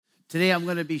Today I'm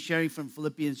going to be sharing from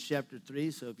Philippians chapter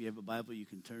 3, so if you have a Bible, you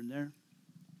can turn there.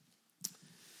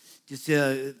 Just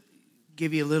to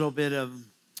give you a little bit of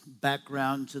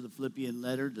background to the Philippian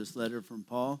letter, this letter from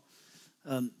Paul.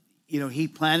 He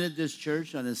planted this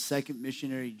church on his second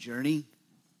missionary journey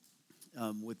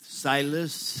with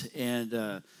Silas,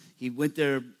 and he went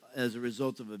there as a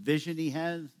result of a vision he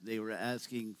had. They were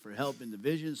asking for help in the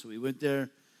vision, so he went there,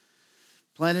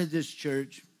 planted this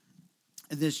church.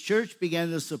 And this church began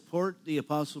to support the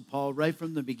Apostle Paul right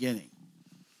from the beginning.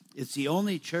 It's the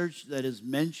only church that is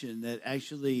mentioned that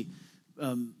actually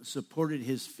supported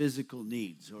his physical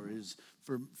needs or his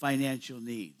financial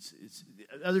needs.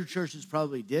 Other churches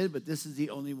probably did, but this is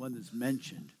the only one that's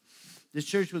mentioned. This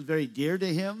church was very dear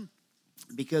to him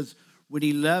because when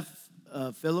he left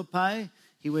Philippi,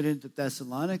 he went into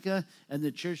Thessalonica, and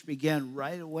the church began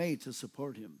right away to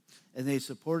support him. And they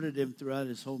supported him throughout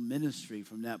his whole ministry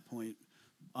from that point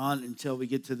on until we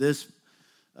get to this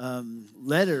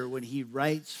letter when he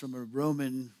writes from a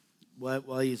Roman,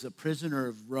 while he's a prisoner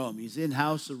of Rome. He's in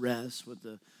house arrest with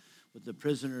the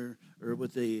prisoner, or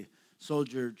with the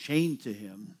soldier chained to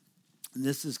him. And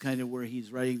this is kind of where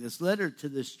he's writing this letter to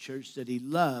this church that he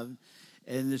loved.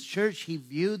 And this church, he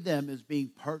viewed them as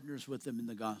being partners with him in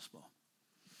the gospel.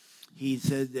 He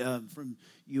said,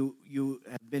 you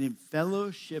have been in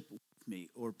fellowship with me,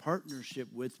 or partnership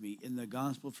with me in the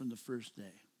gospel from the first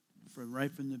day,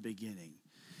 right from the beginning.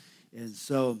 And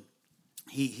so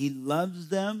he loves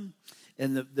them.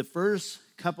 And the first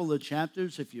couple of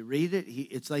chapters, if you read it,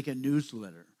 it's like a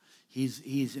newsletter.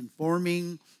 He's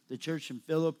informing the church in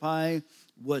Philippi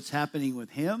what's happening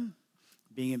with him,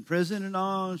 being in prison and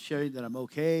all, sharing that I'm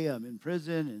okay, I'm in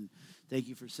prison, and thank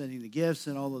you for sending the gifts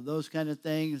and all of those kind of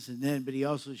things. But he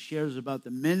also shares about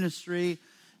the ministry,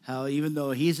 how even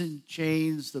though he's in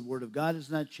chains, the word of God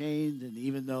is not chained. And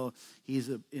even though he's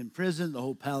in prison, the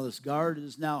whole palace guard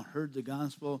has now heard the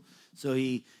gospel. So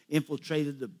he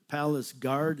infiltrated the palace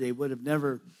guard. They would have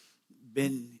never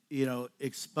been,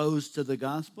 exposed to the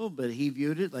gospel, but he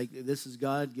viewed it like this is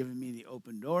God giving me the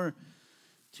open door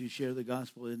to share the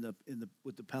gospel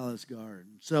with the palace guard.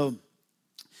 So,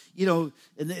 and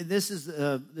this is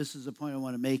the point I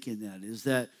want to make in that, is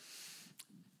that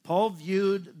Paul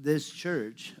viewed this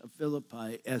church of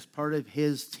Philippi as part of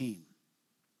his team.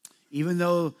 Even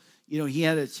though, he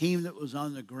had a team that was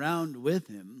on the ground with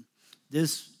him,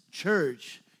 this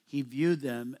church, he viewed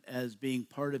them as being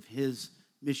part of his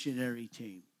missionary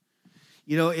team.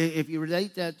 If you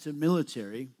relate that to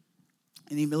military,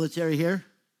 any military here?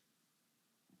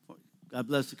 God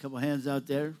bless, a couple hands out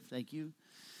there. Thank you.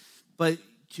 But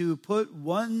to put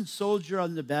one soldier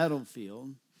on the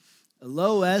battlefield, a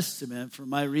low estimate from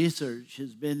my research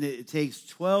has been that it takes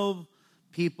 12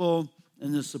 people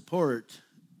in the support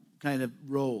kind of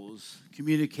roles,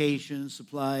 communication,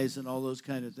 supplies, and all those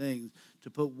kind of things, to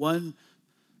put one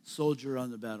soldier on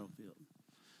the battlefield.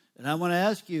 And I want to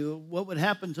ask you, what would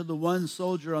happen to the one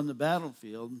soldier on the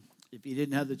battlefield if he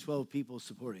didn't have the 12 people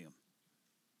supporting him?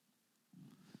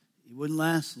 He wouldn't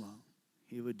last long.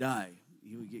 He would die.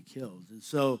 He would get killed. And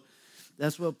so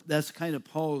that's kind of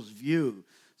Paul's view.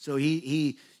 So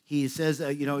he says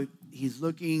that, he's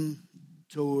looking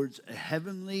towards a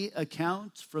heavenly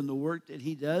account from the work that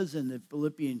he does, and the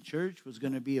Philippian church was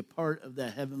going to be a part of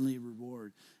that heavenly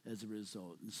reward as a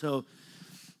result. And so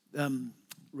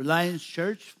Reliance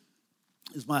Church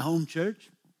is my home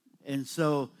church, and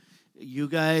so you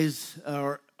guys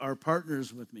are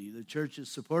partners with me. The church is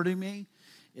supporting me,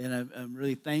 and I'm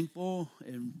really thankful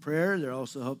in prayer. They're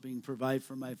also helping provide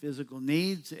for my physical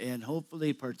needs and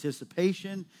hopefully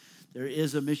participation. There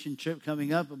is a mission trip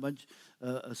coming up.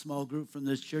 A small group from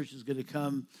this church is going to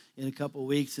come in a couple of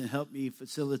weeks and help me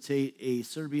facilitate a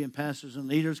Serbian Pastors and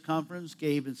Leaders Conference.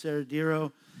 Gabe and Sarah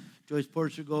Diro, Joyce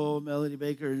Portugal, Melody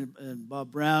Baker, and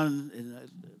Bob Brown. And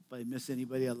if I miss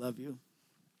anybody, I love you.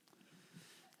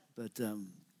 But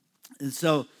and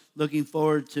so looking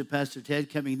forward to Pastor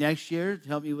Ted coming next year to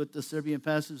help me with the Serbian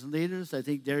Pastors and Leaders. I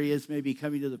think Darius may be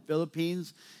coming to the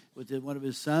Philippines with one of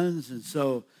his sons. And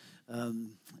so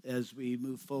as we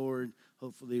move forward,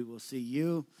 hopefully we'll see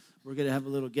you. We're going to have a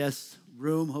little guest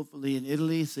room, hopefully in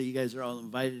Italy. So you guys are all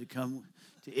invited to come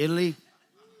to Italy.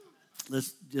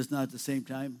 Let's just not at the same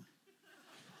time.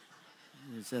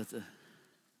 We just have to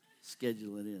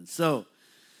schedule it in. So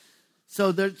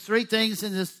there's three things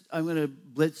in this. I'm going to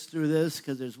blitz through this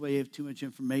because there's way too much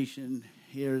information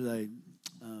here that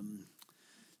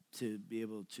to be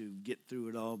able to get through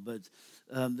it all. But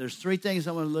there's three things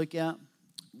I want to look at.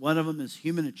 One of them is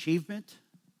human achievement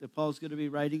that Paul's going to be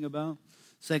writing about.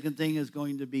 Second thing is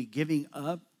going to be giving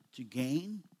up to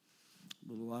gain.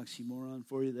 A little oxymoron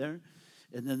for you there.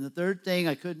 And then the third thing,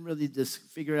 I couldn't really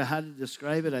figure out how to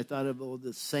describe it. I thought of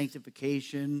the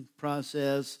sanctification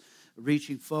process,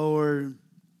 reaching forward,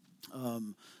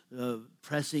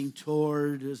 pressing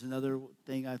toward is another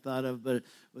thing I thought of. But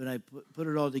when I put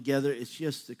it all together, it's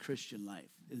just the Christian life.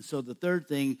 And so the third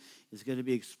thing is going to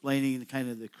be explaining kind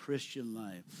of the Christian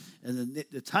life. And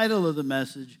the title of the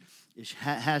message is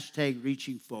hashtag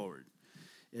reaching forward.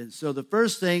 And so the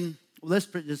first thing, let's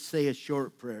just say a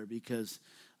short prayer because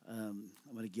I'm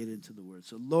going to get into the word.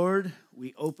 So Lord,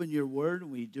 we open your word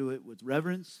and we do it with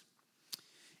reverence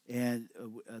and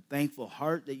a thankful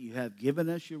heart that you have given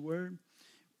us your word.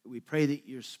 We pray that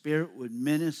your Spirit would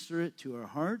minister it to our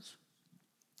hearts.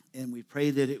 And we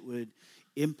pray that it would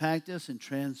impact us and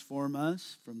transform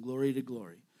us from glory to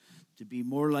glory. To be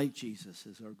more like Jesus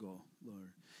is our goal, Lord.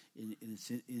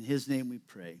 In his name we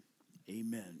pray.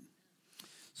 Amen.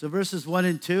 So verses 1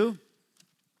 and 2.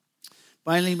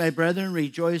 Finally, my brethren,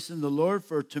 rejoice in the Lord,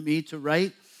 for to me to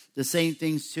write the same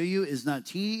things to you is not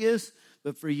tedious,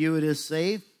 but for you it is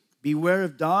safe. Beware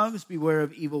of dogs, beware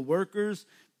of evil workers,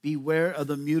 beware of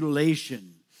the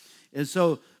mutilation. And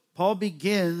so Paul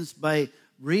begins by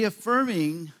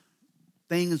reaffirming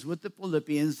things with the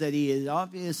Philippians that he had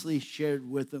obviously shared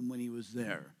with them when he was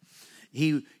there.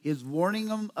 He is warning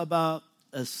them about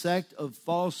a sect of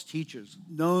false teachers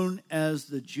known as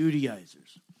the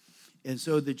Judaizers. And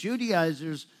so the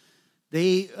Judaizers,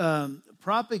 they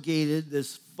propagated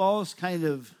this false kind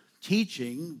of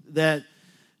teaching that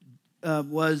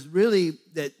was really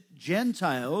that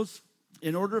Gentiles,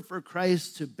 in order for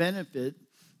Christ to benefit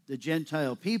the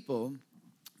Gentile people,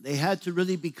 they had to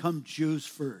really become Jews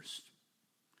first.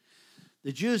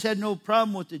 The Jews had no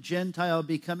problem with the Gentile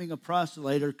becoming a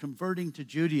proselyte or converting to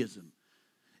Judaism.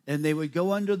 And they would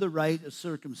go under the rite of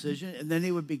circumcision, and then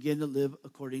they would begin to live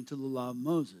according to the law of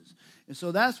Moses. And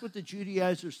so that's what the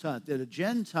Judaizers taught, that a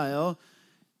Gentile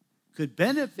could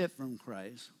benefit from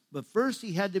Christ, but first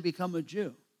he had to become a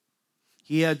Jew.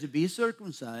 He had to be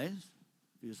circumcised,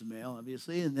 he was a male,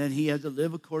 obviously, and then he had to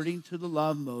live according to the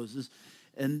law of Moses,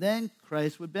 and then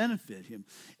Christ would benefit him.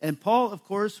 And Paul, of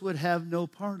course, would have no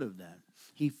part of that.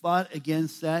 He fought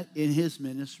against that in his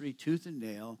ministry, tooth and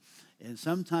nail, and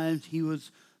sometimes he was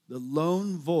the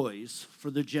lone voice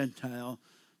for the Gentile,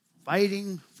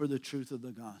 fighting for the truth of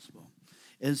the gospel.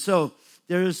 And so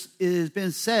it has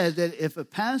been said that if a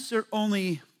pastor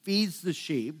only feeds the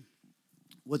sheep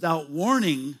without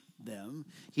warning them,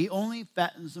 he only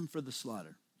fattens them for the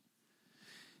slaughter.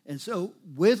 And so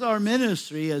with our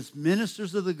ministry as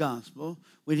ministers of the gospel,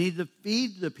 we need to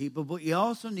feed the people, but we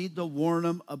also need to warn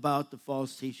them about the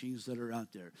false teachings that are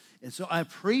out there. And so I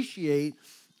appreciate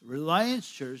Reliance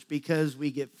Church because we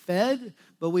get fed,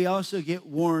 but we also get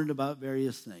warned about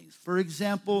various things. For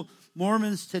example,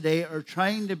 Mormons today are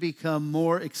trying to become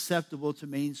more acceptable to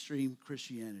mainstream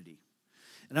Christianity.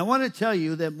 And I want to tell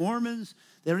you that Mormons,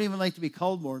 they don't even like to be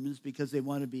called Mormons because they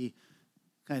want to be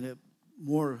kind of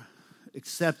more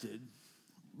accepted.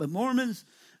 But Mormons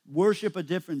worship a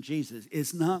different Jesus.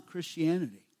 It's not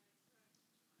Christianity.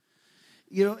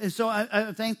 You know, and so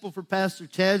I'm thankful for Pastor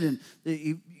Ted, and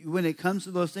when it comes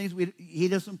to those things, he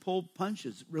doesn't pull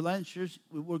punches. Reliance Church,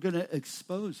 we're going to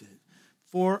expose it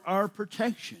for our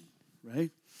protection,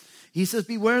 right? He says,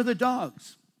 beware the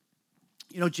dogs.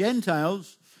 You know,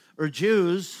 Gentiles or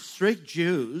Jews, strict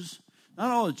Jews,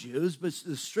 not all Jews, but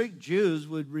the strict Jews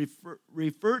would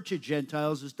refer to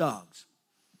Gentiles as dogs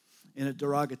in a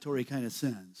derogatory kind of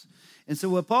sense. And so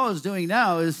what Paul is doing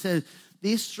now is says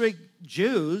these strict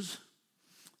Jews,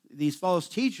 these false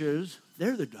teachers,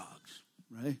 they're the dogs,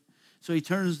 right? So he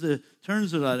turns it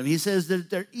on them. He says that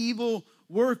they're evil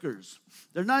workers.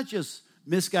 They're not just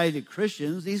misguided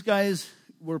Christians. These guys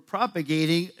were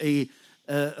propagating a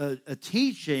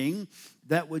teaching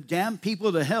that would damn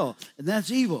people to hell, and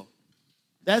that's evil.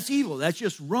 That's evil. That's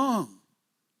just wrong.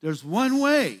 There's one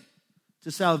way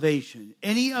to salvation.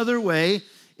 Any other way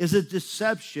is a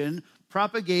deception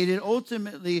propagated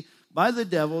ultimately by the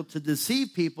devil to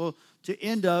deceive people to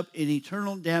end up in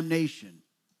eternal damnation.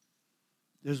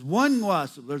 There's one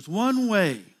gospel. There's one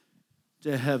way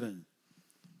to heaven.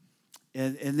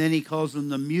 And then he calls them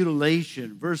the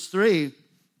mutilation. Verse 3,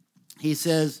 he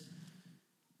says,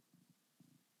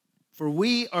 for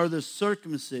we are the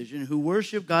circumcision who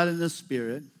worship God in the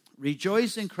Spirit,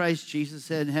 rejoice in Christ Jesus,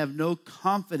 and have no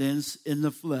confidence in the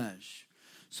flesh.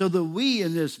 So the we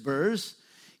in this verse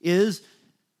is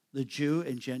the Jew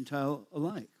and Gentile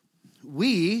alike.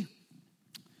 We,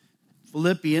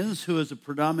 Philippians, who is a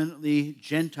predominantly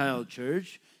Gentile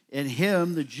church, and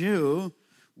him, the Jew,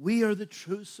 we are the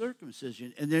true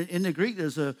circumcision. And then in the Greek,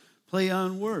 there's a play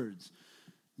on words.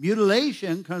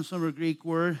 Mutilation comes from a Greek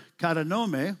word,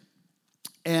 katanome,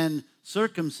 and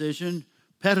circumcision,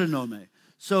 peronome.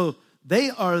 So they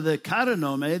are the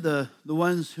katanome, the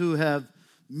ones who have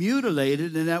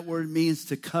mutilated, and that word means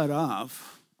to cut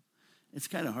off. It's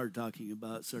kind of hard talking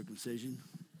about circumcision.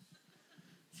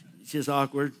 It's just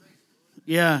awkward.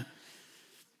 Yeah.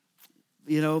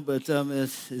 But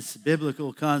it's a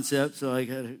biblical concept, so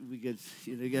anyway,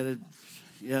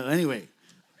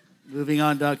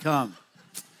 movingon.com.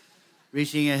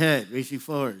 Reaching ahead, reaching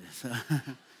forward.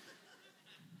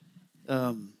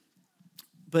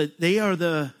 But they are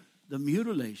the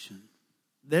mutilation.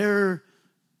 Their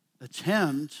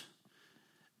attempt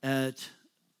at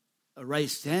a right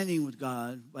standing with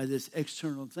God by this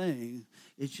external thing,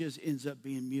 it just ends up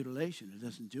being mutilation. It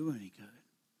doesn't do any good.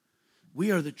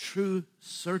 We are the true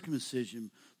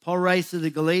circumcision. Paul writes to the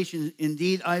Galatians,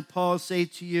 indeed, I, Paul, say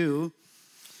to you,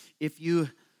 if you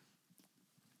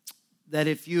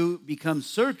become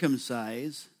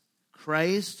circumcised,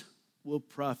 Christ will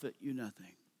profit you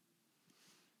nothing.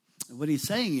 And what he's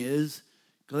saying is,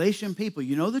 Galatian people,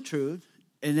 you know the truth,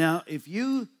 and now if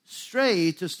you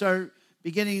stray to start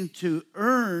beginning to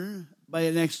earn by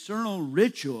an external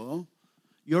ritual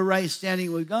your right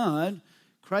standing with God,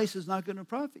 Christ is not going to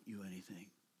profit you anything.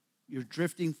 You're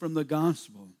drifting from the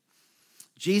gospel.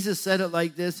 Jesus said it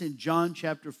like this in John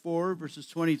chapter 4, verses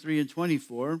 23 and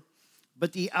 24.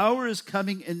 But the hour is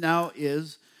coming and now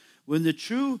is when the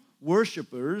true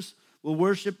worshipers will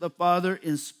worship the Father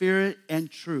in spirit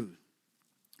and truth.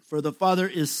 For the Father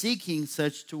is seeking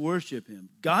such to worship him.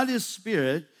 God is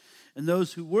spirit, and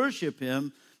those who worship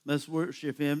him must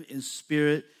worship him in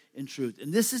spirit and truth.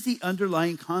 And this is the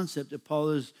underlying concept that Paul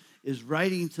is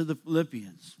writing to the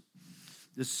Philippians.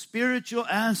 The spiritual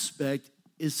aspect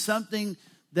is something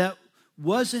that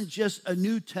wasn't just a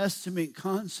New Testament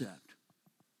concept.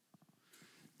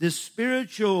 This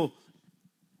spiritual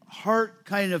heart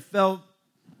kind of felt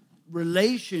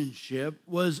relationship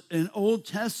was an Old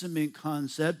Testament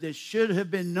concept that should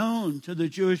have been known to the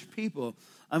Jewish people.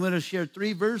 I'm going to share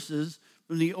 3 verses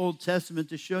from the Old Testament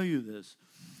to show you this.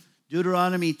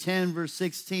 Deuteronomy 10, verse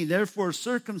 16. Therefore,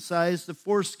 circumcise the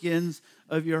foreskins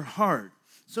of your heart.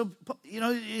 So,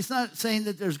 it's not saying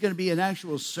that there's going to be an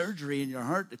actual surgery in your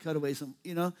heart to cut away some,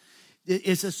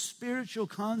 It's a spiritual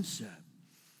concept.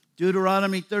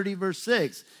 Deuteronomy 30, verse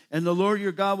 6. And the Lord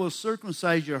your God will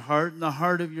circumcise your heart and the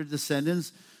heart of your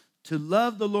descendants to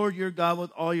love the Lord your God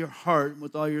with all your heart and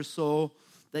with all your soul,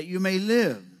 that you may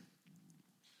live.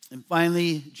 And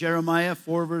finally, Jeremiah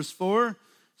 4, verse 4.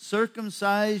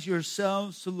 Circumcise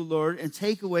yourselves to the Lord and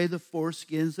take away the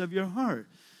foreskins of your heart.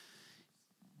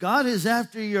 God is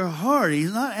after your heart.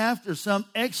 He's not after some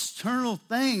external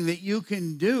thing that you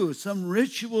can do, some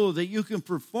ritual that you can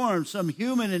perform, some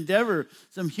human endeavor,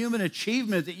 some human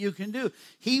achievement that you can do.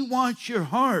 He wants your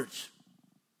heart.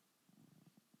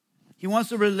 He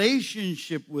wants a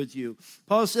relationship with you.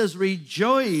 Paul says,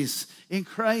 rejoice in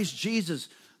Christ Jesus.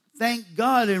 Thank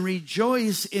God and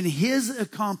rejoice in his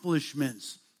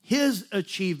accomplishments, his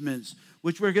achievements,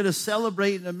 which we're going to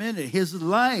celebrate in a minute, his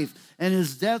life and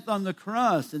his death on the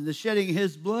cross and the shedding of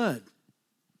his blood.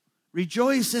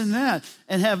 Rejoice in that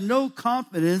and have no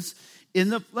confidence in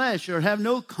the flesh or have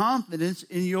no confidence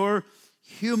in your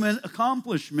human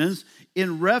accomplishments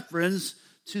in reference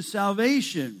to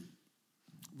salvation.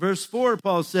 Verse 4,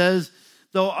 Paul says,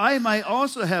 though I might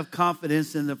also have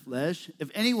confidence in the flesh,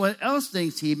 if anyone else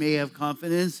thinks he may have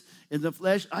confidence in the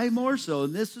flesh, I more so.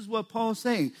 And this is what Paul's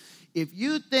saying. If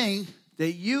you think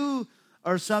that you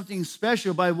are something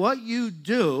special by what you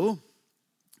do,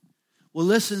 well,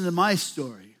 listen to my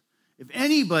story. If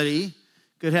anybody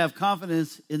could have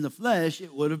confidence in the flesh,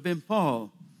 it would have been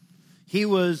Paul. He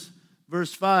was,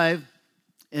 verse 5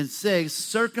 and 6,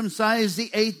 circumcised the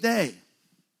 8th day.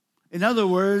 In other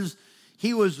words,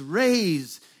 he was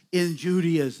raised in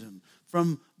Judaism.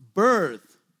 From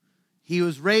birth, he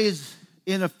was raised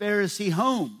in a Pharisee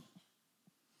home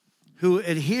who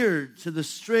adhered to the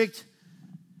strict,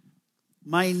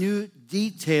 minute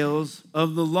details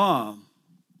of the law,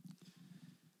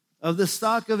 of the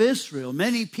stock of Israel.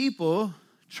 Many people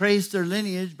trace their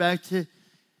lineage back to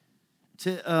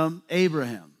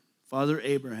Abraham, Father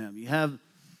Abraham. You have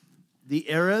the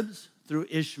Arabs through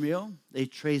Ishmael. They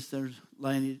trace their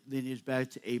lineage back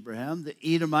to Abraham. The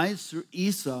Edomites through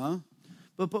Esau.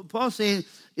 But what Paul's saying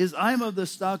is, I'm of the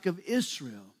stock of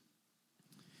Israel.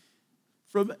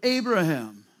 From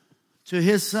Abraham to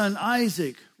his son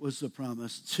Isaac was the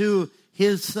promise, to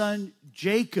his son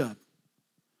Jacob,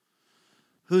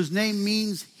 whose name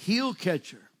means heel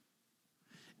catcher.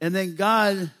 And then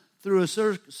God, through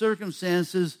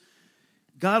circumstances,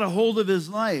 got a hold of his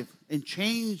life and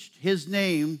changed his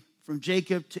name from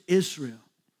Jacob to Israel.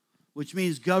 which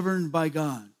means governed by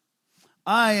God.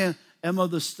 I am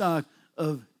of the stock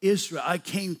of Israel. I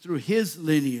came through his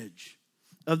lineage,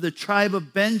 of the tribe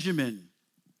of Benjamin,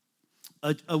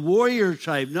 a warrior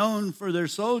tribe known for their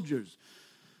soldiers.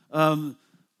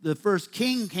 The first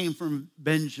king came from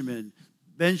Benjamin.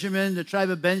 The tribe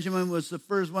of Benjamin was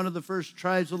one of the first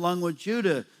tribes along with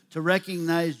Judah to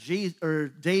recognize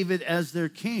David as their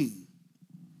king.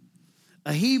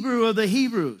 A Hebrew of the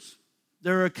Hebrews.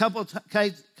 There are a couple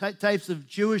types of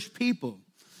Jewish people.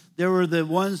 There were the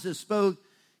ones that spoke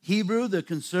Hebrew, the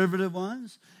conservative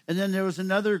ones. And then there was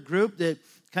another group that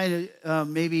kind of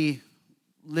maybe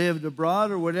lived abroad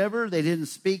or whatever. They didn't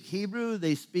speak Hebrew.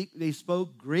 They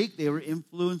spoke Greek. They were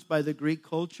influenced by the Greek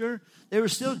culture. They were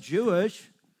still Jewish.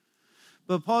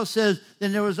 But Paul says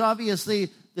then there was obviously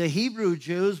the Hebrew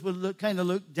Jews would look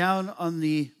down on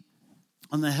the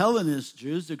Hellenist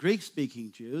Jews, the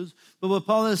Greek-speaking Jews. But what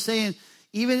Paul is saying,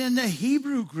 even in the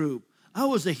Hebrew group, I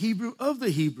was a Hebrew of the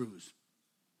Hebrews.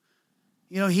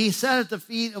 He sat at the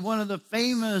feet of one of the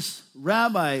famous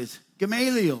rabbis,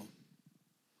 Gamaliel.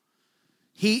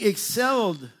 He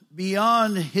excelled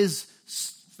beyond his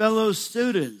fellow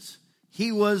students.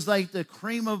 He was like the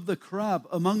cream of the crop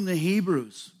among the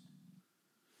Hebrews.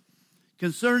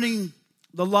 Concerning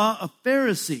the law of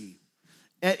Pharisee,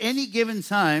 at any given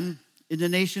time in the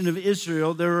nation of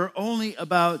Israel, there were only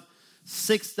about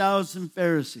 6,000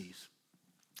 Pharisees.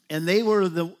 And they were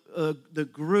the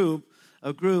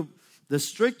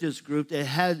strictest group that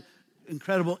had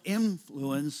incredible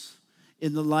influence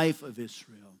in the life of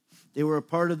Israel. They were a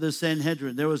part of the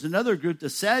Sanhedrin. There was another group, the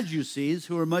Sadducees,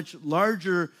 who were much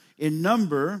larger in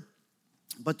number,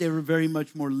 but they were very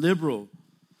much more liberal.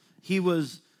 He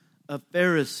was a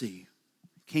Pharisee,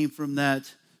 came from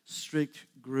that strict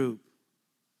group.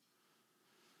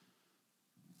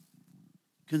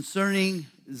 Concerning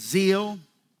zeal,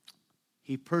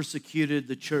 he persecuted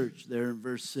the church there in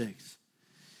verse 6.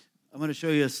 I'm going to show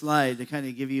you a slide to kind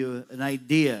of give you an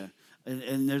idea.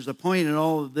 And there's a point in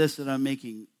all of this that I'll make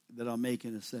in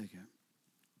a second.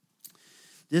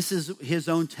 This is his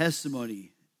own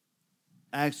testimony.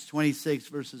 Acts 26,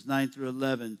 verses 9 through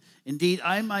 11. Indeed,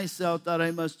 I myself thought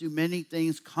I must do many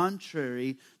things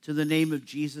contrary to the name of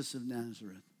Jesus of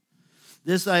Nazareth.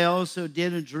 This I also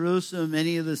did in Jerusalem.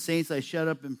 Many of the saints I shut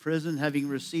up in prison, having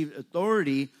received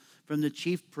authority from the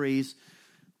chief priests.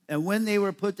 And when they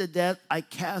were put to death, I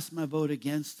cast my vote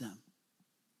against them.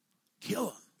 Kill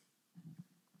them.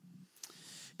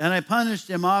 And I punished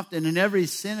them often in every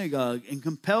synagogue and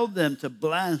compelled them to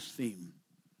blaspheme.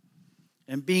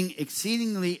 And being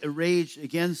exceedingly enraged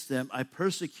against them, I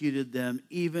persecuted them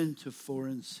even to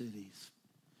foreign cities.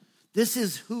 This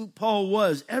is who Paul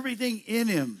was. Everything in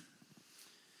him.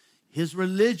 His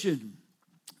religion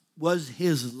was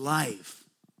his life.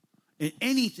 And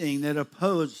anything that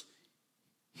opposed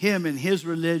him and his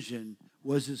religion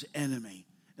was his enemy.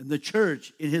 And the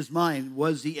church in his mind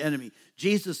was the enemy.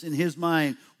 Jesus in his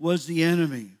mind was the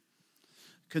enemy.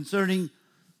 Concerning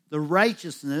the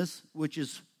righteousness which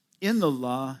is in the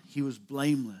law, he was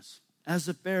blameless. As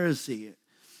a Pharisee,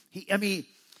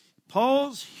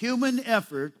 Paul's human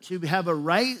effort to have a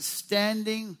right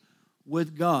standing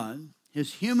with God,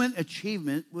 his human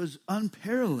achievement was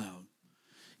unparalleled.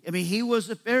 He was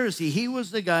a Pharisee. He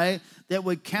was the guy that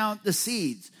would count the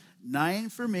seeds. 9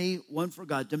 for me, 1 for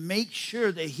God. To make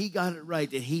sure that he got it right,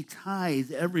 that he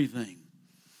tithed everything.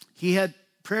 He had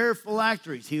prayer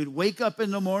phylacteries. He would wake up in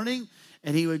the morning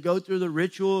and he would go through the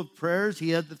ritual of prayers. He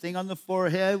had the thing on the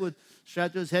forehead with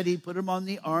strapped to his head. He'd put them on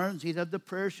the arms. He'd have the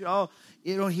prayer shawl.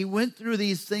 He went through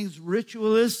these things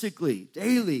ritualistically,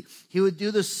 daily. He would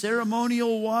do the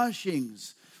ceremonial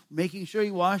washings, making sure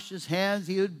he washed his hands.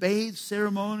 He would bathe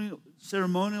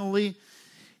ceremonially.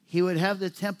 He would have the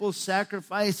temple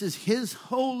sacrifices his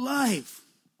whole life.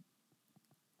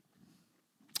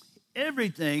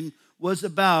 Everything was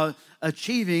about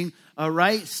achieving a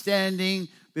right standing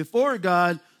before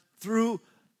God through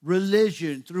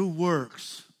religion, through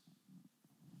works.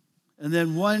 And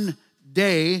then one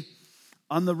day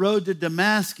on the road to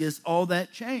Damascus, all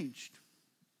that changed.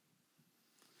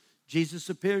 Jesus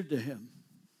appeared to him.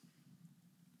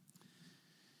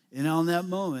 And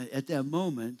at that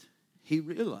moment, he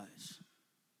realized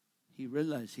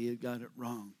he had got it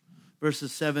wrong.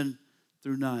 Verses 7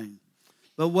 through 9.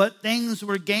 But what things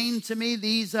were gained to me,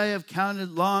 these I have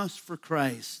counted loss for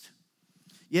Christ.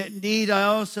 Yet indeed I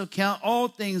also count all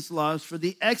things lost for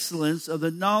the excellence of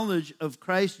the knowledge of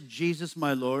Christ Jesus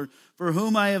my Lord, for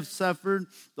whom I have suffered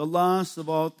the loss of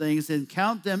all things, and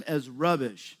count them as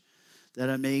rubbish, that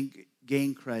I may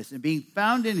gain Christ. And being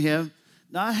found in him,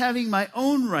 not having my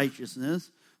own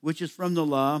righteousness, which is from the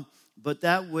law, but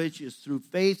that which is through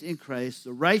faith in Christ,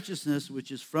 the righteousness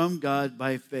which is from God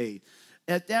by faith.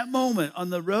 At that moment, on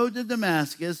the road to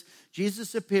Damascus,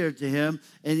 Jesus appeared to him,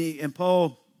 and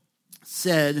Paul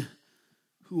said,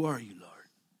 "Who are you, Lord?"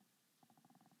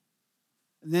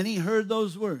 And then he heard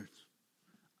those words,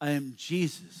 "I am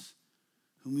Jesus,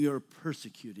 whom you are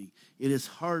persecuting. It is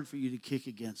hard for you to kick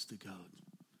against the goads."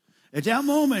 At that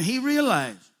moment, he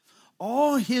realized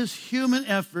all his human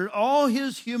effort, all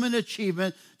his human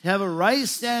achievement to have a right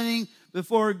standing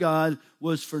before God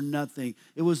was for nothing.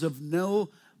 It was of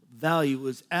no value. It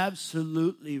was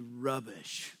absolutely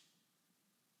rubbish.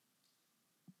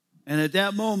 And at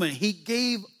that moment, he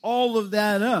gave all of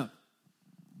that up.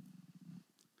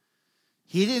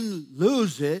 He didn't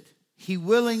lose it. He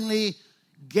willingly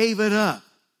gave it up.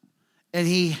 And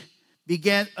he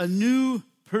began a new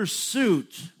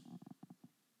pursuit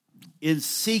in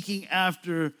seeking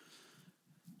after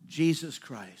Jesus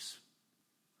Christ.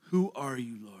 Who are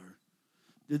you, Lord?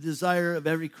 The desire of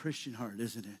every Christian heart,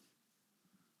 isn't it?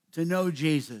 To know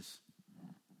Jesus.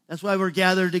 That's why we're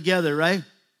gathered together, right?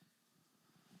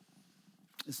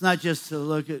 It's not just to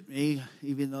look at me,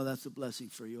 even though that's a blessing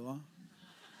for you all.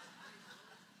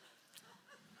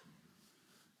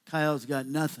 Kyle's got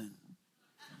nothing.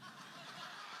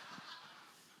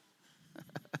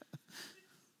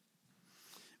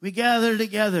 We gather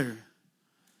together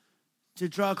to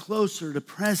draw closer, to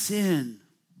press in,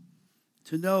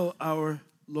 to know our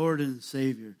Lord and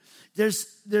Savior.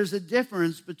 There's a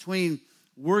difference between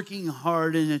working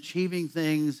hard and achieving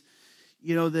things,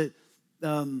 that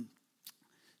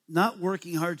not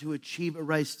working hard to achieve a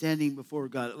right standing before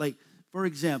God. Like, for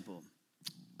example,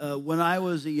 when I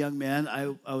was a young man,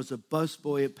 I was a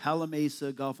busboy at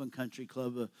Palamesa Golf and Country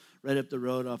Club right up the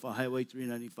road off of Highway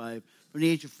 395. From the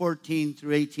age of 14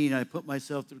 through 18, I put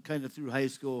myself through high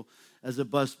school as a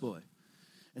busboy.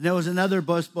 And there was another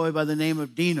busboy by the name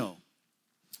of Dino.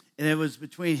 And it was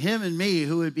between him and me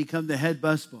who would become the head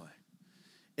busboy.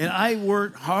 And I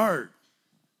worked hard.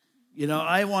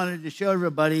 I wanted to show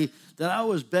everybody that I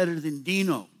was better than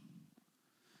Dino.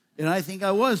 And I think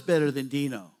I was better than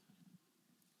Dino.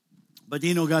 But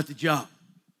Dino got the job.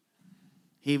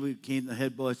 He became the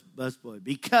head busboy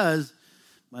because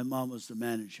my mom was the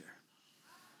manager.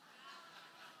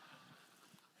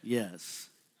 Yes.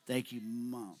 Thank you,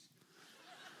 Mom.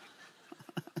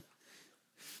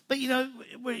 But,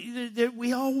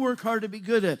 we all work hard to be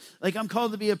good at. Like, I'm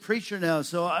called to be a preacher now,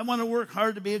 so I want to work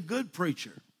hard to be a good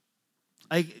preacher.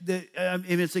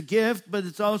 It's a gift, but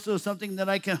it's also something that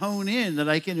I can hone in, that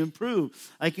I can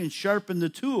improve. I can sharpen the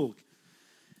tool.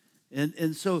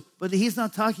 But he's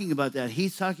not talking about that.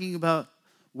 He's talking about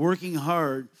working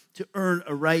hard to earn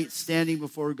a right standing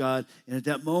before God. And at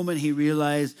that moment, he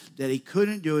realized that he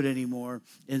couldn't do it anymore.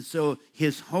 And so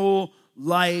his whole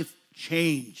life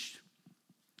changed.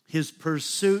 His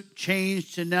pursuit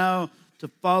changed to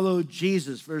follow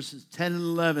Jesus, verses 10 and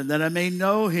 11, that I may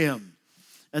know him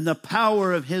and the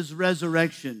power of his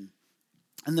resurrection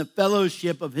and the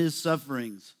fellowship of his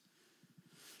sufferings,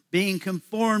 being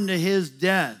conformed to his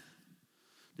death.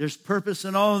 There's purpose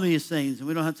in all of these things, and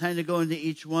we don't have time to go into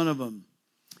each one of them.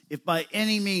 If by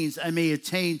any means I may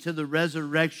attain to the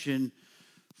resurrection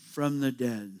from the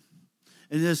dead.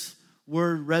 And this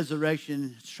word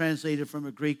resurrection is translated from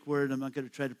a Greek word. I'm not going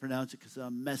to try to pronounce it because I'll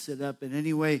mess it up. And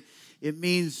anyway, it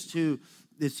means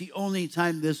it's the only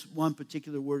time this one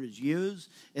particular word is used,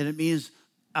 and it means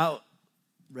out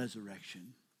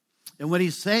resurrection. And what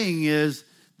he's saying is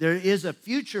there is a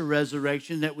future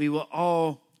resurrection that we will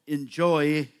all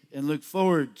enjoy and look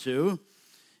forward to,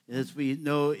 as we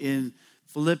know in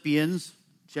Philippians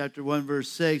chapter 1,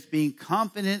 verse 6, being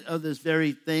confident of this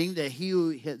very thing, that he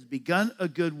who has begun a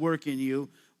good work in you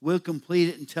will complete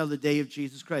it until the day of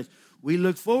Jesus Christ. We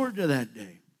look forward to that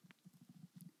day.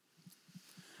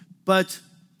 But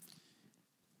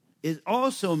it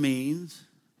also means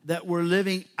that we're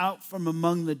living out from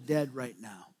among the dead right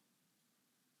now.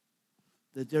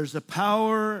 That there's a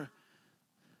power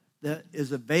that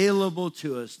is available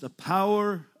to us, the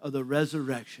power of the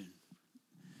resurrection.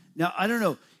 Now, I don't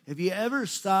know, have you ever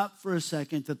stopped for a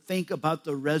second to think about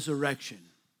the resurrection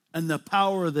and the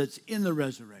power that's in the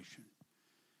resurrection?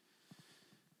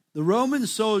 The Roman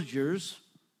soldiers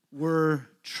were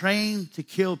trained to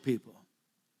kill people,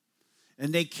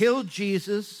 and they killed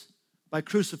Jesus by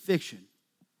crucifixion.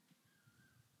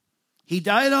 He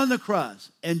died on the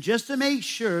cross, and just to make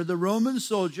sure, the Roman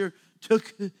soldier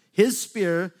took his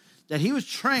spear that he was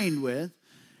trained with,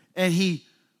 and he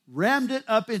rammed it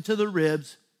up into the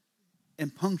ribs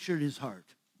and punctured his heart,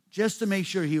 just to make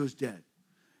sure he was dead.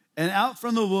 And out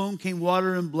from the womb came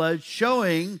water and blood,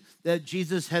 showing that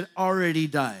Jesus had already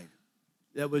died.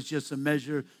 That was just a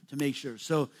measure to make sure.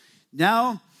 So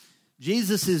now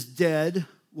Jesus is dead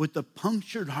with a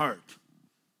punctured heart.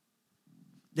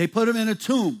 They put him in a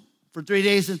tomb for 3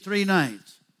 days and 3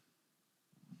 nights.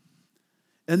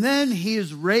 And then he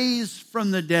is raised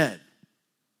from the dead.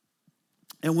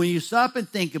 And when you stop and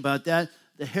think about that,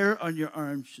 the hair on your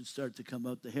arm should start to come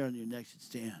up. The hair on your neck should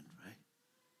stand, right?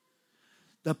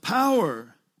 The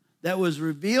power that was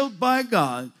revealed by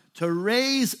God to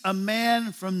raise a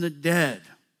man from the dead,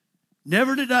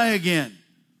 never to die again.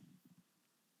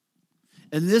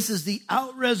 And this is the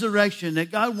out-resurrection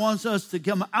that God wants us to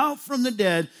come out from the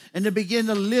dead and to begin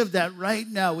to live that right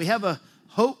now. We have a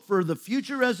hope for the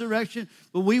future resurrection,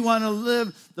 but we want to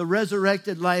live the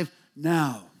resurrected life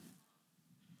now.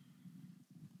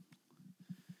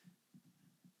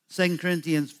 2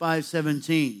 Corinthians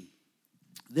 5:17.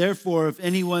 Therefore, if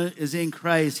anyone is in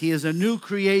Christ, he is a new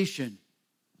creation.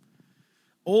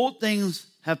 Old things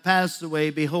have passed away.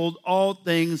 Behold, all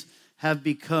things have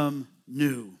become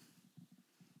new.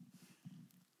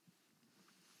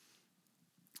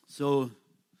 So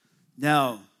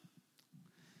now,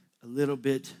 a little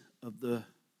bit of the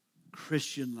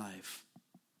Christian life.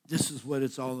 This is what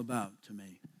it's all about to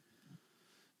me.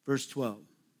 Verse 12.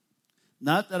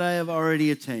 Not that I have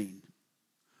already attained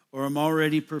or am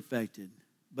already perfected,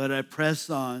 but I press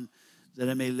on that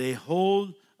I may lay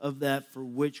hold of that for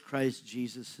which Christ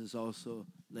Jesus has also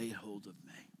laid hold of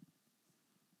me.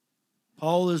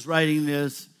 Paul is writing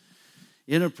this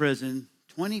in a prison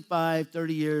 25,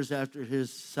 30 years after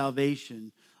his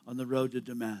salvation on the road to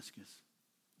Damascus.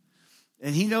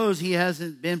 And he knows he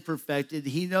hasn't been perfected.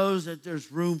 He knows that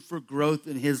there's room for growth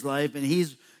in his life, and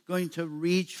he's going to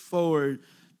reach forward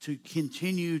to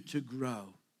continue to grow.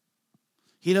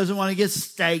 He doesn't want to get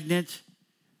stagnant.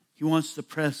 He wants to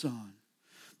press on.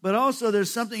 But also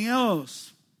there's something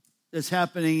else that's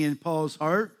happening in Paul's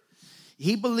heart.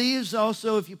 He believes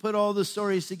also, if you put all the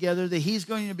stories together, that he's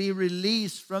going to be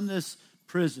released from this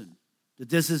prison, that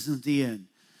this isn't the end.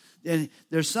 And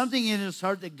there's something in his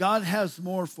heart that God has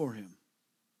more for him.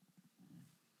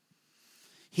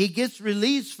 He gets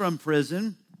released from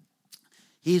prison.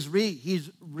 He's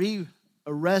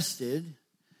arrested,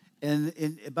 and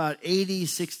in about AD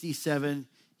 67,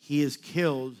 he is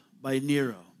killed by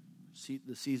Nero,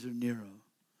 the Caesar Nero.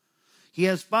 He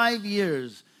has 5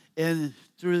 years, and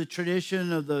through the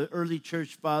tradition of the early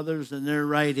church fathers and their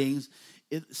writings,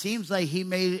 it seems like he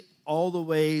made it all the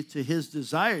way to his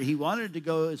desire. He wanted to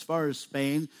go as far as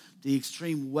Spain, the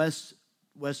extreme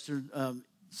western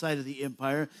side of the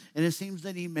empire, and it seems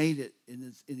that he made it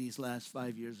in these last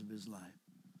 5 years of his life.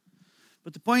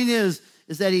 But the point is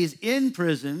that he's in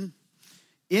prison.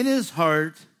 In his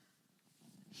heart,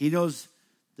 he knows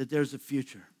that there's a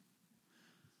future.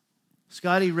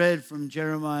 Scotty read from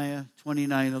Jeremiah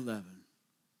 29:11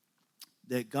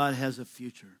 that God has a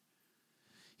future.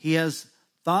 He has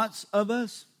thoughts of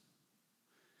us,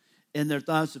 and they're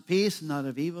thoughts of peace, not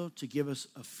of evil, to give us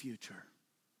a future.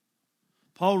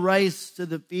 Paul writes to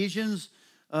the Ephesians,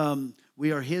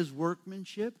 we are his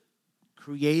workmanship,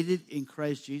 created in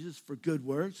Christ Jesus for good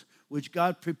works, which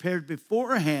God prepared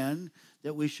beforehand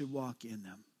that we should walk in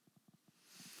them.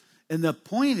 And the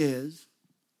point is,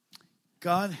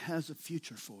 God has a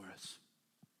future for us.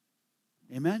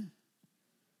 Amen?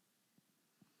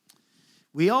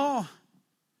 We all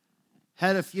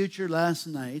had a future last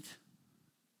night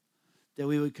that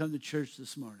we would come to church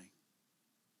this morning.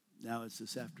 Now it's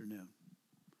this afternoon.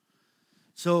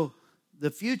 So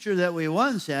the future that we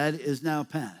once had is now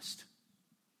past.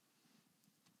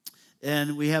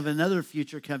 And we have another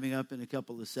future coming up in a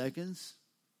couple of seconds.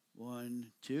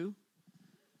 1, 2.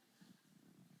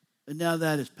 And now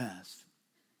that is past.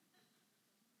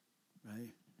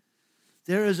 Right?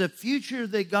 There is a future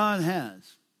that God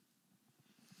has.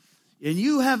 And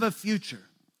you have a future.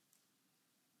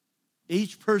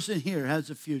 Each person here has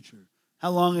a future.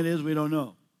 How long it is, we don't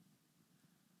know.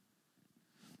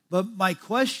 But my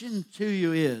question to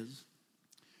you is,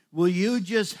 will you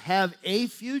just have a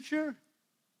future?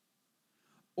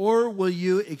 Or will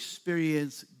you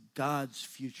experience God's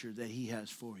future that he has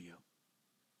for you?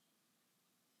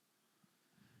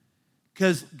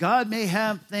 Because God may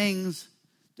have things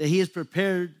that he has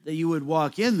prepared that you would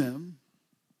walk in them,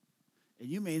 and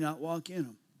you may not walk in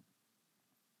them.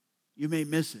 You may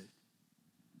miss it.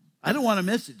 I don't want to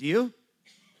miss it, do you?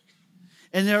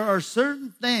 And there are certain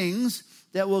things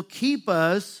that will keep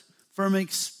us from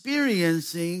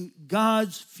experiencing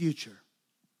God's future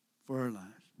for our lives.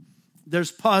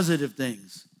 There's positive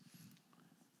things.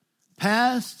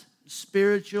 Past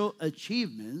spiritual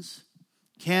achievements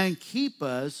can keep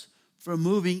us from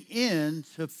moving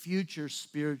into future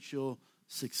spiritual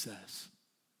success.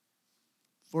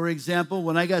 For example,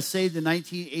 when I got saved in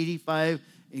 1985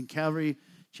 in Calvary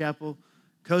Chapel,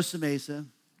 Costa Mesa,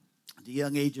 at the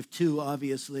young age of 2,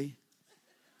 obviously.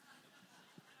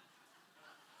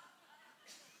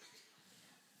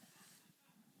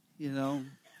 You know,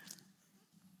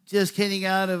 just getting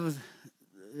out of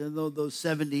those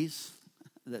 70s,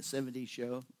 that 70s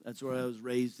show. That's where I was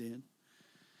raised in.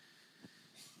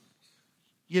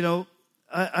 You know,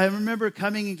 I remember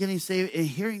coming and getting saved and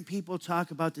hearing people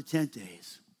talk about the tent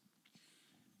days.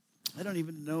 I don't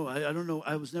even know. I don't know.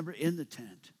 I was never in the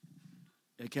tent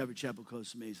at Calvary Chapel,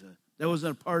 Costa Mesa. That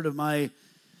wasn't a part of my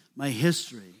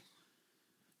history.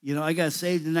 You know, I got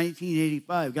saved in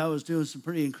 1985. God was doing some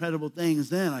pretty incredible things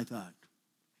then, I thought.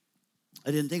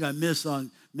 I didn't think I missed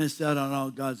out on all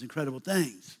God's incredible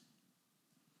things.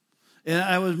 And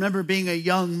I remember being a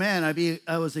young man,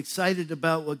 I was excited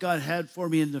about what God had for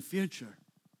me in the future.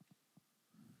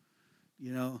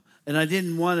 You know, and I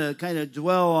didn't want to kind of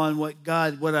dwell on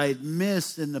what I'd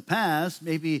missed in the past.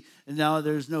 Maybe, and now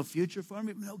there's no future for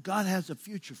me. No, God has a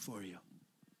future for you.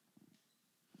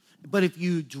 But if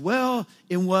you dwell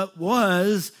in what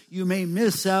was, you may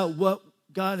miss out what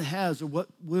God has or what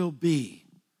will be.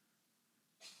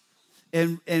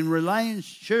 And Reliance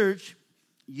Church,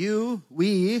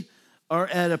 we are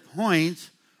at a point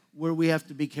where we have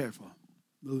to be careful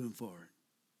moving forward.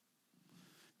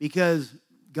 Because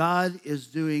God is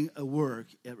doing a work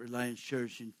at Reliance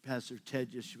Church, and Pastor Ted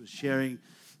just was sharing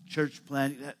church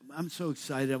planning. I'm so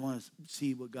excited. I want to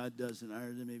see what God does in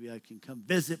Ireland. Maybe I can come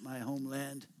visit my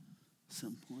homeland at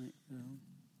some point. You know.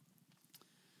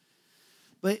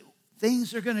 But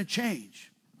things are going to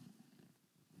change.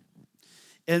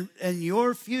 And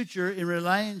your future in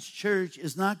Reliance Church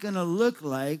is not going to look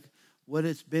like what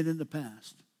it's been in the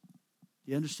past.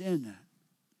 Do you understand that?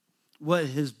 What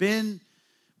has been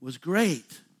was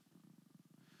great.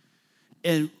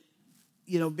 And,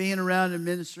 you know, being around in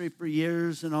ministry for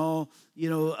years and all, you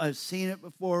know, I've seen it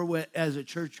before. As a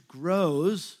church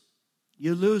grows,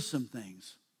 you lose some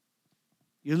things.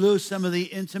 You lose some of the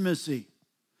intimacy.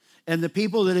 And the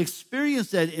people that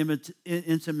experience that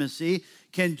intimacy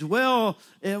can dwell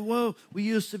and, well, we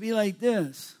used to be like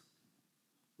this.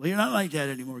 Well, you're not like that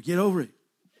anymore. Get over it.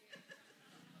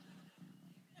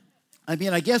 I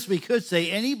mean, I guess we could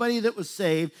say anybody that was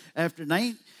saved after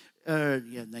 19, well,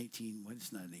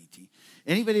 it's not 18.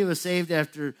 Anybody who was saved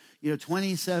after,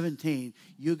 2017,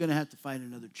 you're going to have to find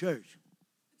another church.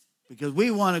 Because we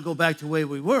want to go back to the way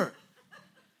we were.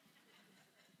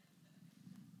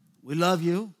 We love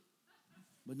you,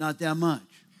 but not that much.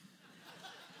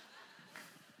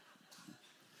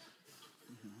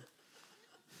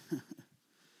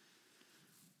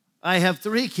 I have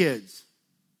 3 kids.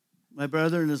 My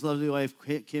brother and his lovely wife,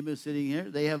 Kim, is sitting here.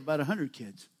 They have about 100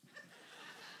 kids.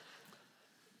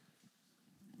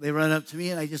 They run up to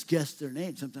me, and I just guess their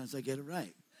name. Sometimes I get it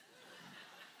right.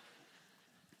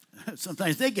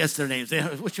 Sometimes they guess their names. They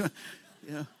which one,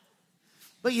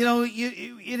 But,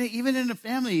 even in a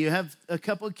family, you have a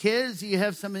couple of kids. You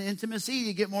have some intimacy.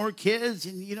 You get more kids.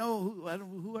 And,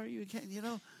 who are you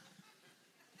again,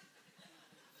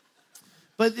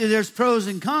 But there's pros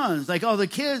and cons. Like all the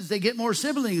kids, they get more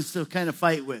siblings to kind of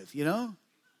fight with, I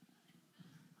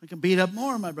can beat up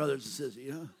more of my brothers and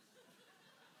sisters,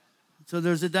 So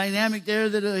there's a dynamic there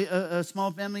that a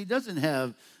small family doesn't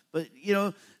have. But,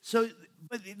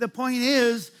 but the point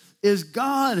is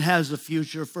God has a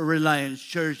future for Reliance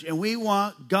Church, and we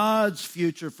want God's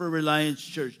future for Reliance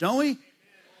Church, don't we?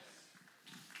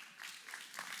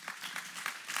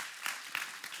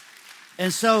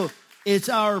 And so it's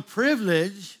our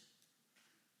privilege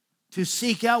to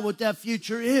seek out what that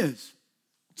future is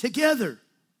together.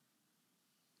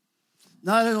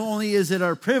 Not only is it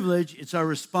our privilege, it's our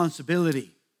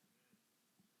responsibility.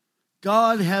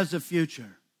 God has a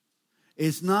future.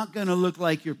 It's not going to look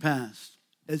like your past.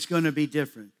 It's going to be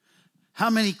different. How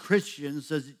many Christians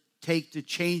does it take to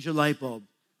change a light bulb?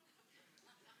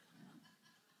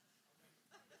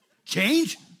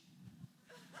 Change?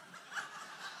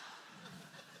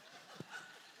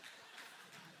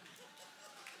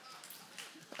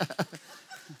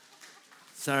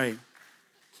 Sorry.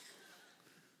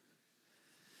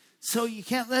 So you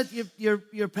can't let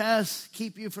your past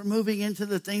keep you from moving into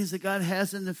the things that God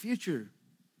has in the future.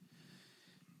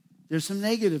 There's some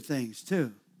negative things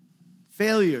too.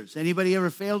 Failures. Anybody ever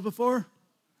failed before?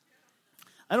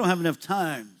 I don't have enough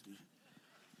time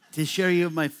to share you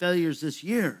of my failures this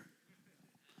year.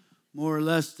 More or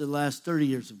less the last 30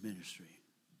 years of ministry.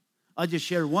 I'll just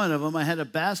share one of them. I had a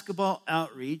basketball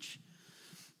outreach.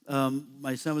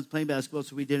 My son was playing basketball,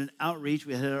 so we did an outreach.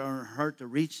 We had it on our heart to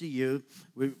reach the youth.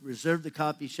 We reserved the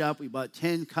coffee shop. We bought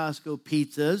 10 Costco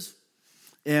pizzas.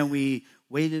 And we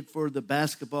waited for the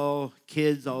basketball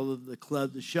kids, all of the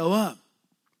club, to show up.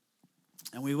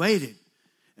 And we waited.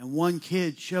 And one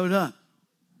kid showed up.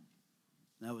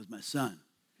 That was my son.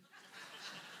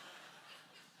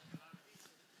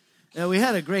 And we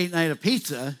had a great night of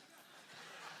pizza.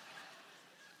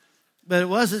 But it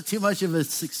wasn't too much of a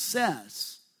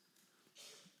success.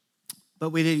 But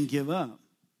we didn't give up.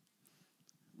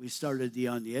 We started the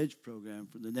On the Edge program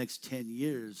for the next 10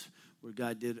 years, where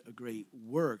God did a great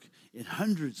work in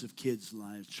hundreds of kids'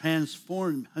 lives,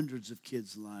 transformed hundreds of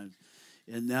kids' lives.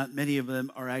 And not many of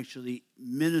them are actually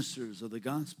ministers of the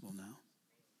gospel now.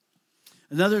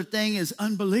 Another thing is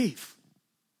unbelief,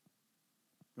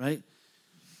 right?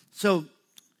 So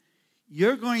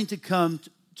you're going to come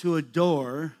to a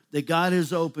door that God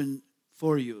has opened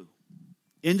for you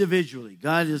individually.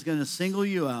 God is going to single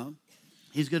you out.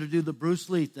 He's going to do the Bruce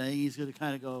Lee thing. He's going to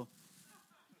kind of go,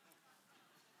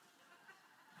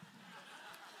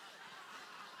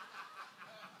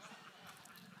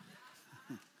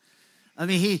 I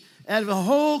mean, he, out of a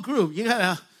whole group, you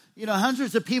got,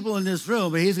 hundreds of people in this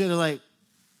room, but he's going to like,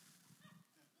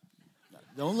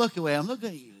 don't look away, I'm looking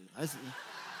at you.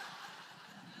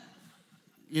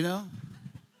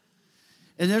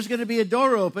 And there's going to be a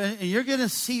door open, and you're going to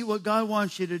see what God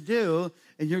wants you to do,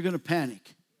 and you're going to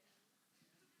panic.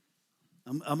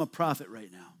 I'm a prophet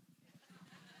right now.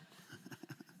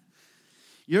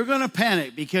 You're going to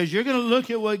panic because you're going to look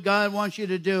at what God wants you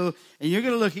to do, and you're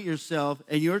going to look at yourself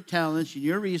and your talents and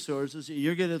your resources, and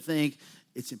you're going to think,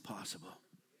 it's impossible.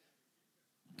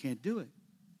 Can't do it.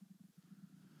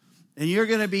 And you're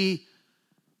going to be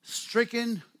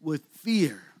stricken with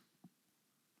fear.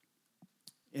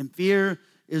 And fear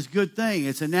is a good thing.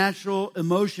 It's a natural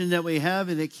emotion that we have,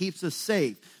 and it keeps us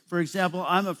safe. For example,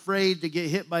 I'm afraid to get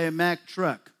hit by a Mack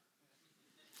truck.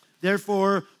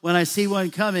 Therefore, when I see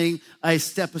one coming, I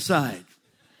step aside.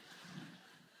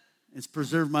 It's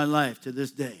preserved my life to this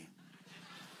day.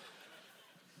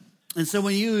 And so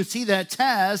when you see that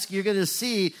task, you're going to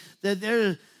see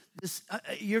that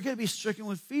you're going to be stricken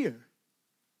with fear.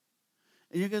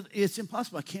 And it's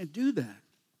impossible. I can't do that.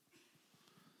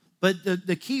 But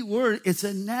the key word, it's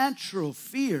a natural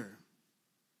fear.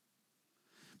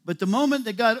 But the moment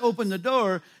that God opened the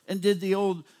door and did the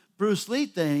old Bruce Lee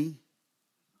thing,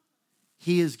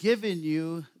 He has given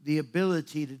you the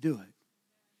ability to do it.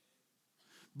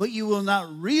 But you will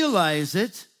not realize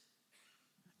it.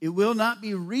 It will not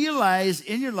be realized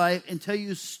in your life until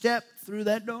you step through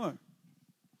that door.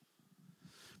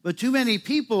 But too many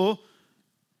people,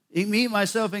 me,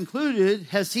 myself included,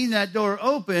 have seen that door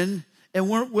open and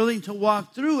weren't willing to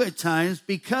walk through at times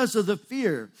because of the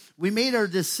fear. We made our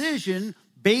decision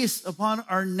based upon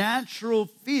our natural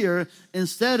fear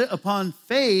instead upon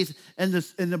faith and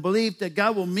the belief that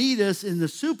God will meet us in the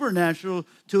supernatural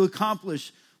to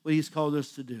accomplish what He's called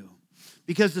us to do.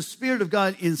 Because the Spirit of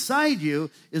God inside you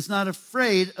is not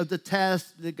afraid of the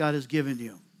task that God has given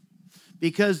you.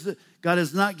 Because God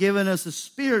has not given us a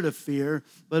spirit of fear,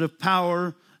 but of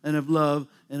power and of love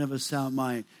and of a sound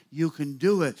mind. You can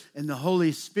do it, and the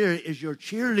Holy Spirit is your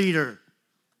cheerleader.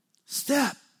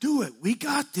 Step, do it. We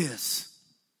got this.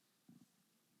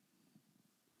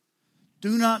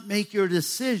 Do not make your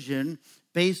decision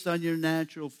based on your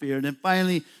natural fear. And then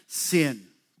finally, sin.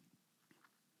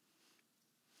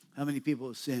 How many people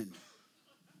have sinned?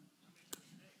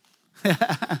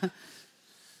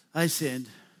 I sinned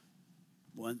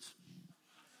once.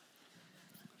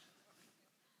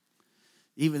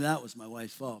 Even that was my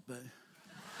wife's fault, but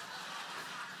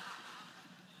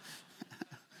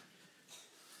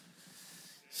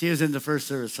she was in the first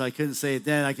service, so I couldn't say it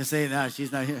then. I can say it now.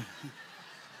 She's not here.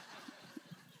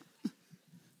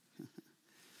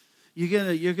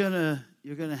 You're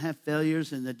gonna have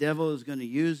failures, and the devil is going to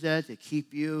use that to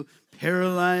keep you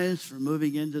paralyzed from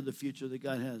moving into the future that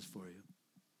God has for you.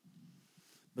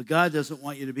 But God doesn't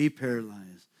want you to be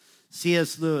paralyzed.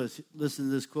 C.S. Lewis, listen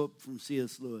to this quote from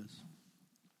C.S. Lewis.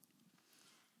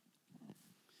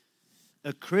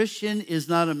 A Christian is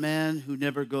not a man who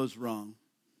never goes wrong,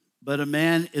 but a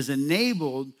man is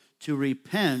enabled to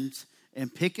repent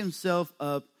and pick himself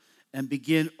up and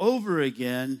begin over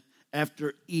again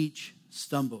after each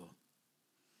stumble.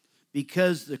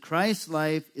 Because the Christ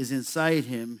life is inside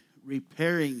him,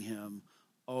 repairing him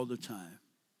all the time.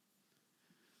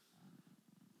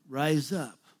 Rise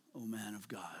up, O man of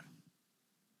God.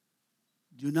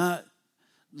 Do not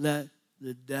let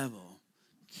the devil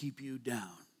keep you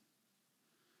down.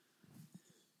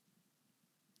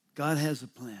 God has a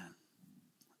plan.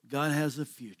 God has a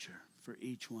future for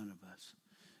each one of us.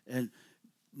 And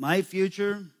my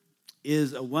future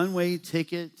is a one-way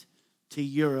ticket to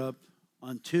Europe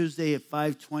on Tuesday at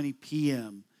 5:20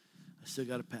 p.m. I still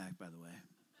got to pack, by the way.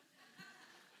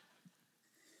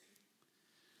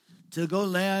 To go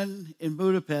land in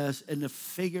Budapest and to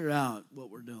figure out what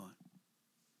we're doing.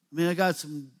 I mean, I got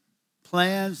some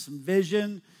plans, some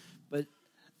vision, but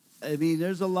I mean,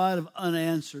 there's a lot of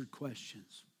unanswered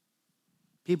questions.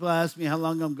 People ask me how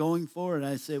long I'm going for, and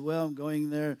I say, well, I'm going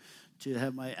there to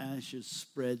have my ashes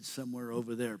spread somewhere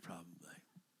over there, probably.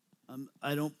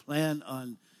 I don't plan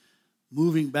on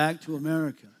moving back to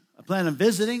America. I plan on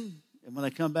visiting, and when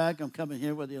I come back, I'm coming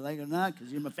here whether you like it or not, because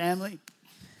you're my family.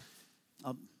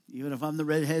 Even if I'm the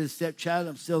redheaded stepchild,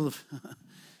 I'm still,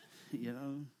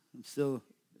 I'm still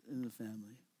in the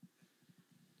family.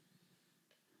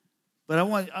 But I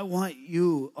want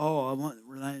you all, I want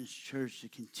Reliance Church to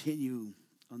continue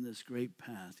on this great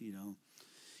path,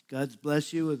 God's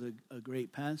blessed you with a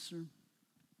great pastor.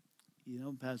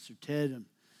 Pastor Ted,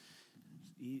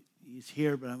 he's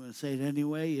here, but I'm going to say it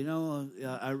anyway.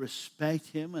 I respect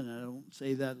him, and I don't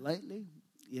say that lightly.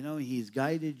 He's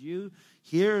guided you.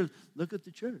 Here, look at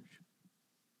the church.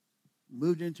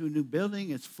 Moved into a new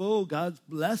building. It's full. God's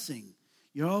blessing.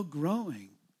 You're all growing.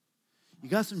 You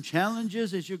got some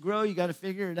challenges as you grow. You got to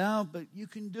figure it out, but you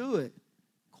can do it.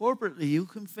 Corporately, you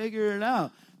can figure it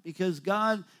out because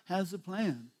God has a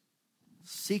plan.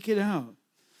 Seek it out.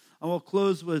 I will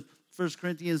close with 1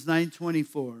 Corinthians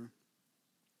 9:24.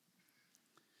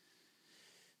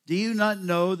 Do you not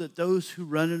know that those who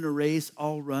run in a race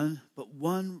all run, but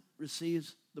one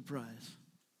receives the prize?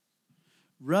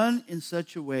 Run in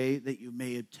such a way that you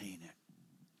may obtain it.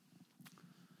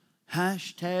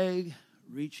 Hashtag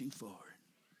reaching forward.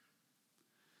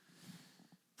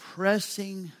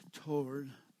 Pressing toward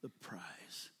the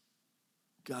prize.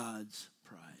 God's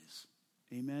prize.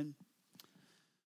 Amen.